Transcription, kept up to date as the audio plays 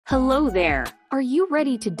Hello there! Are you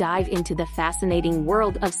ready to dive into the fascinating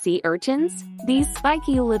world of sea urchins? These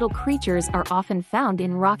spiky little creatures are often found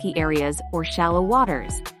in rocky areas or shallow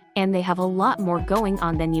waters, and they have a lot more going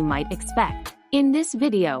on than you might expect. In this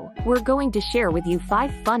video, we're going to share with you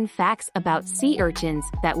 5 fun facts about sea urchins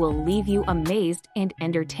that will leave you amazed and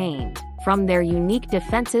entertained. From their unique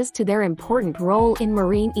defenses to their important role in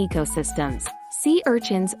marine ecosystems, sea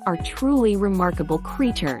urchins are truly remarkable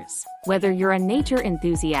creatures. Whether you're a nature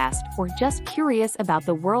enthusiast or just curious about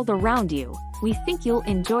the world around you, we think you'll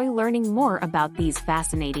enjoy learning more about these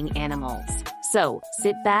fascinating animals. So,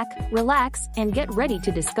 sit back, relax, and get ready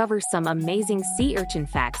to discover some amazing sea urchin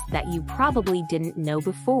facts that you probably didn't know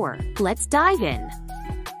before. Let's dive in!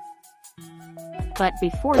 But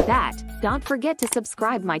before that, don't forget to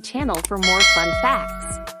subscribe my channel for more fun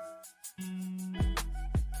facts.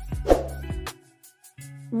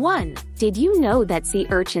 1. Did you know that sea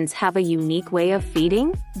urchins have a unique way of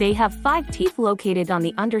feeding? They have 5 teeth located on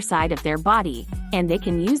the underside of their body, and they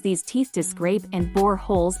can use these teeth to scrape and bore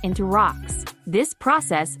holes into rocks. This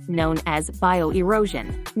process, known as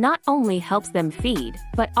bioerosion, not only helps them feed,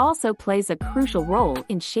 but also plays a crucial role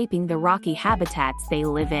in shaping the rocky habitats they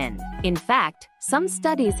live in. In fact, some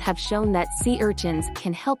studies have shown that sea urchins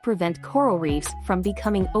can help prevent coral reefs from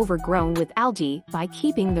becoming overgrown with algae by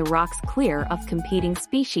keeping the rocks clear of competing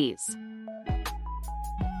species.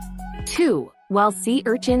 2. While sea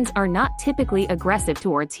urchins are not typically aggressive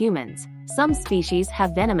towards humans, some species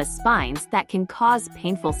have venomous spines that can cause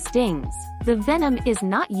painful stings. The venom is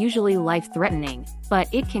not usually life-threatening, but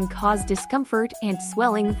it can cause discomfort and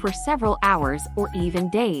swelling for several hours or even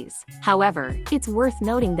days. However, it's worth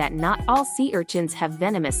noting that not all sea urchins have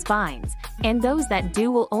venomous spines, and those that do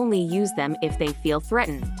will only use them if they feel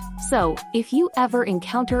threatened. So, if you ever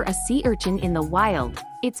encounter a sea urchin in the wild,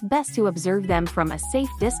 it's best to observe them from a safe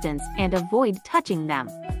distance and avoid touching them.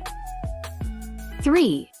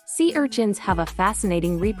 3. Sea urchins have a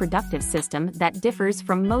fascinating reproductive system that differs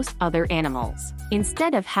from most other animals.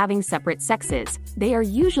 Instead of having separate sexes, they are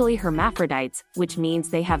usually hermaphrodites, which means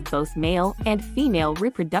they have both male and female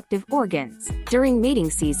reproductive organs. During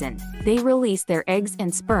mating season, they release their eggs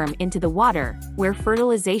and sperm into the water, where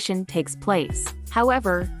fertilization takes place.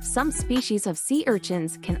 However, some species of sea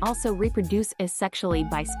urchins can also reproduce asexually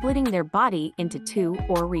by splitting their body into 2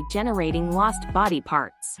 or regenerating lost body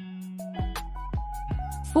parts.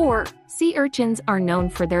 4. Sea urchins are known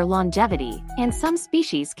for their longevity, and some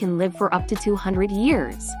species can live for up to 200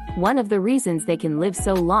 years. One of the reasons they can live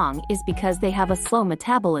so long is because they have a slow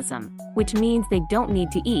metabolism, which means they don't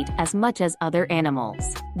need to eat as much as other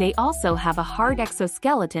animals. They also have a hard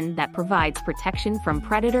exoskeleton that provides protection from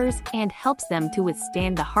predators and helps them to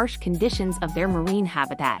withstand the harsh conditions of their marine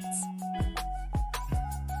habitats.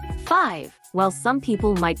 5. While some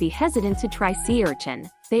people might be hesitant to try sea urchin,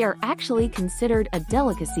 they are actually considered a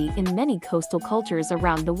delicacy in many coastal cultures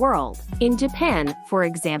around the world. In Japan, for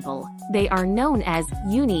example, they are known as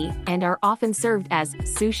uni and are often served as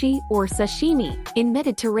sushi or sashimi. In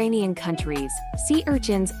Mediterranean countries, sea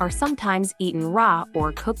urchins are sometimes eaten raw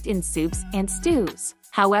or cooked in soups and stews.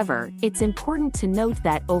 However, it's important to note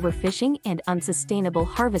that overfishing and unsustainable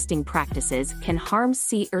harvesting practices can harm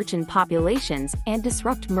sea urchin populations and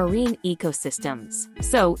disrupt marine ecosystems.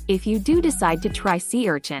 So, if you do decide to try sea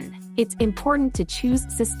urchin, it's important to choose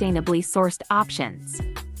sustainably sourced options.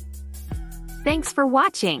 Thanks for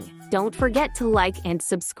watching! Don't forget to like and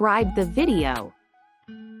subscribe the video.